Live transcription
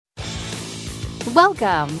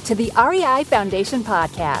Welcome to the REI Foundation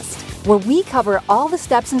Podcast, where we cover all the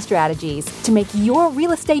steps and strategies to make your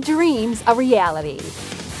real estate dreams a reality.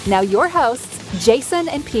 Now your hosts, Jason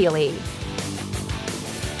and Peely.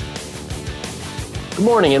 Good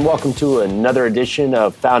morning and welcome to another edition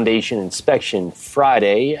of Foundation Inspection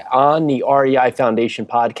Friday on the REI Foundation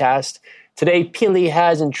Podcast. Today, Peely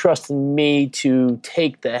has entrusted me to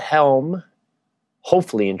take the helm,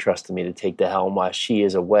 hopefully entrusted me to take the helm while she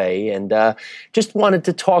is away, and just wanted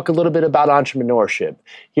to talk a little bit about entrepreneurship.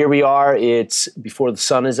 Here we are, it's before the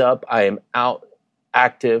sun is up. I am out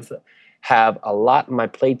active, have a lot on my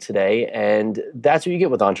plate today, and that's what you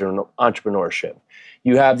get with entrepreneurship.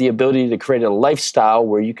 You have the ability to create a lifestyle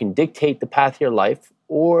where you can dictate the path of your life,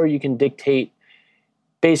 or you can dictate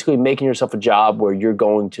basically making yourself a job where you're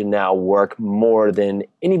going to now work more than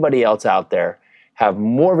anybody else out there, have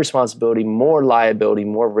more responsibility, more liability,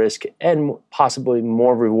 more risk, and possibly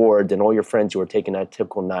more reward than all your friends who are taking that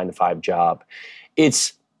typical 9-to-5 job.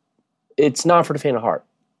 It's not for the faint of heart.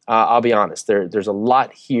 I'll be honest. There's a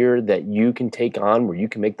lot here that you can take on where you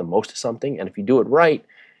can make the most of something, and if you do it right,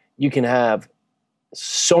 you can have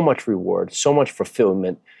so much reward, so much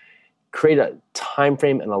fulfillment, create a time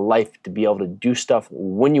frame and a life to be able to do stuff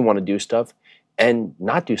when you want to do stuff and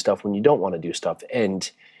not do stuff when you don't want to do stuff.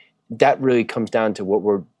 And that really comes down to what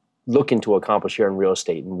we're looking to accomplish here in real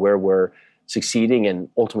estate and where we're succeeding and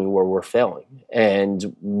ultimately where we're failing.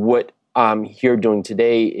 And what I'm here doing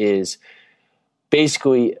today is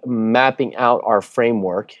basically mapping out our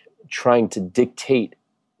framework, trying to dictate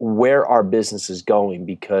where our business is going,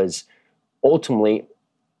 because ultimately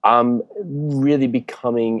I'm really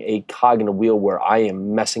becoming a cog in a wheel where I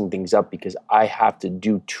am messing things up because I have to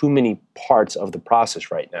do too many parts of the process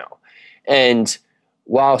right now. And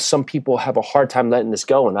while some people have a hard time letting this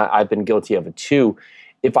go, and I've been guilty of it too,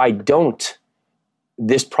 if I don't,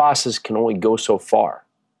 this process can only go so far.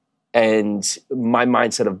 And my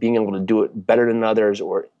mindset of being able to do it better than others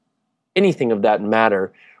or anything of that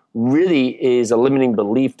matter really is a limiting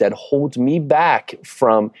belief that holds me back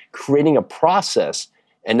from creating a process.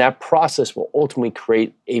 And that process will ultimately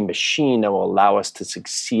create a machine that will allow us to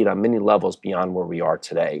succeed on many levels beyond where we are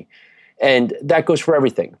today. And that goes for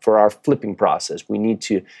everything. For our flipping process, we need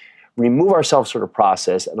to remove ourselves from the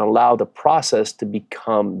process and allow the process to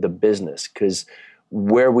become the business. Because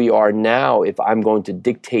where we are now, if I'm going to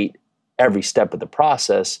dictate every step of the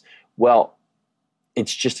process, well,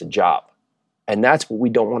 it's just a job. And that's what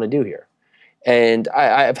we don't want to do here. And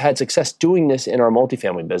I've had success doing this in our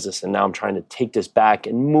multifamily business, and now I'm trying to take this back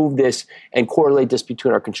and move this and correlate this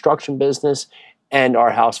between our construction business and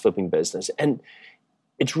our house flipping business. And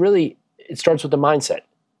it starts with the mindset.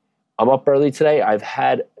 I'm up early today. I've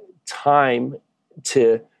had time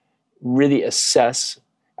to really assess.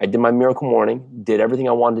 I did my miracle morning, did everything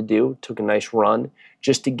I wanted to do, took a nice run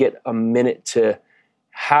just to get a minute to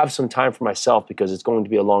have some time for myself, because it's going to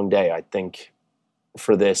be a long day. I think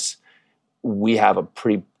for this, we have a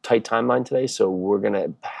pretty tight timeline today, so we're going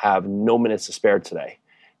to have no minutes to spare today.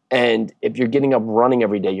 And if you're getting up running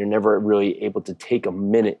every day, you're never really able to take a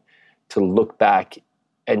minute to look back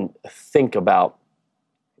and think about,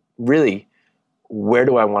 really, where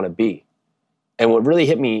do I want to be? And what really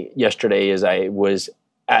hit me yesterday is I was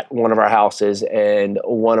at one of our houses, and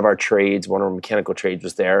one of our mechanical trades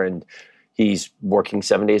was there, and he's working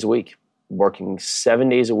 7 days a week.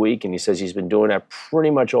 And he says he's been doing that pretty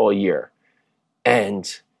much all year.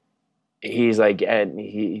 And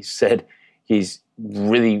he said he's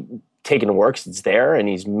really taking the work, it's there, and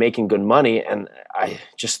he's making good money. And I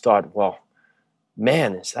just thought, well,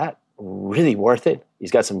 man, is that really worth it? He's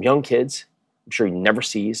got some young kids I'm sure he never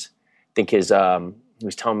sees. I think he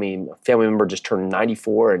was telling me a family member just turned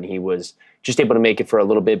 94, and he was just able to make it for a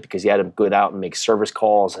little bit because he had to go out and make service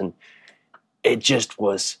calls. And it just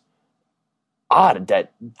was odd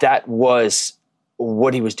that was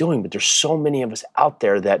what he was doing. But there's so many of us out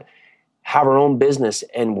there that have our own business,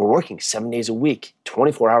 and we're working 7 days a week,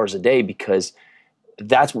 24 hours a day, because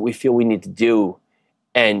that's what we feel we need to do,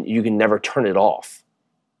 and you can never turn it off.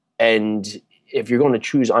 And if you're going to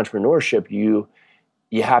choose entrepreneurship, you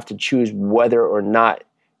have to choose whether or not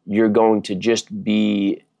you're going to just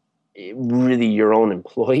be really your own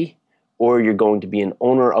employee, or you're going to be an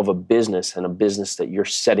owner of a business, and a business that you're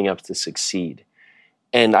setting up to succeed.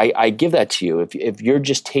 And I give that to you. If you're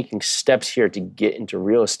just taking steps here to get into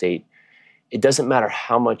real estate, it doesn't matter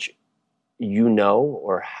how much you know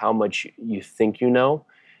or how much you think you know.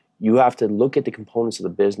 You have to look at the components of the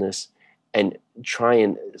business and try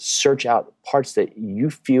and search out parts that you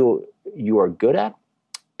feel you are good at,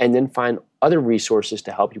 and then find other resources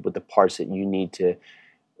to help you with the parts that you need to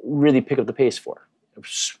really pick up the pace for.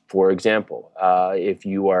 For example, If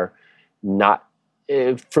you are not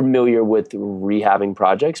familiar with rehabbing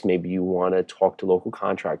projects, maybe you want to talk to local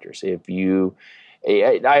contractors.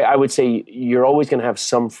 I would say you're always going to have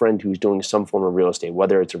some friend who's doing some form of real estate,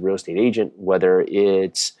 whether it's a real estate agent, whether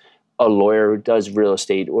it's a lawyer who does real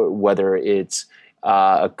estate, or whether it's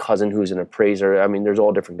a cousin who's an appraiser. I mean, there's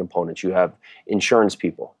all different components. You have insurance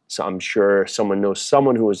people. So I'm sure someone knows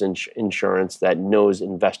someone who is in insurance that knows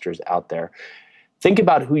investors out there. Think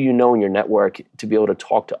about who you know in your network to be able to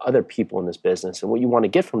talk to other people in this business. And what you want to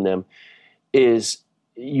get from them is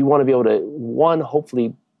you want to be able to, one,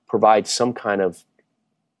 hopefully provide some kind of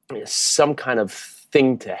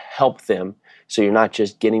thing to help them, so you're not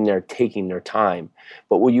just getting there taking their time.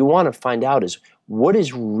 But what you want to find out is what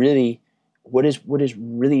is really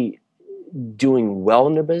doing well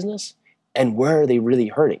in their business, and where are they really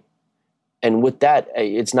hurting. And with that,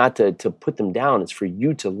 it's not to put them down. It's for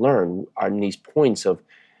you to learn on these points of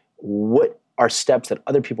what are steps that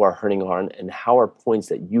other people are hurting on, and how are points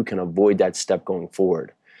that you can avoid that step going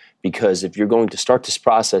forward. Because if you're going to start this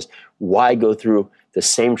process, why go through the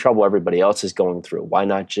same trouble everybody else is going through? Why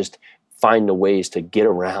not just find the ways to get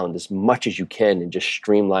around as much as you can and just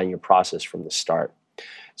streamline your process from the start?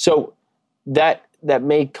 So that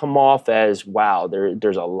may come off as, wow,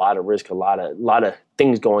 there's a lot of risk, a lot of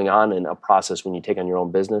things going on in a process when you take on your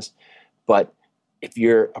own business. But if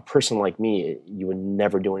you're a person like me, you would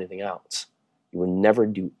never do anything else. You would never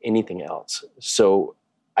do anything else. So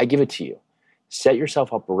I give it to you. Set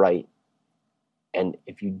yourself up right. And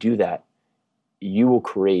if you do that, you will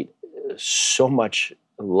create so much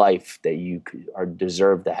life that you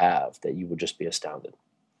deserve to have that you will just be astounded.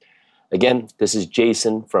 Again, this is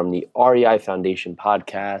Jason from the REI Foundation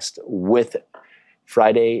podcast with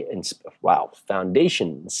Foundation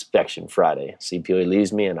Inspection Friday. See, Peely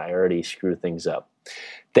leaves me and I already screw things up.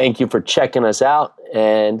 Thank you for checking us out,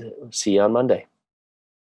 and see you on Monday.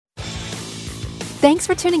 Thanks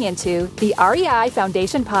for tuning into the REI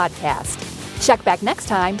Foundation podcast. Check back next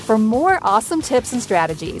time for more awesome tips and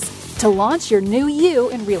strategies to launch your new you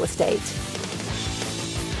in real estate.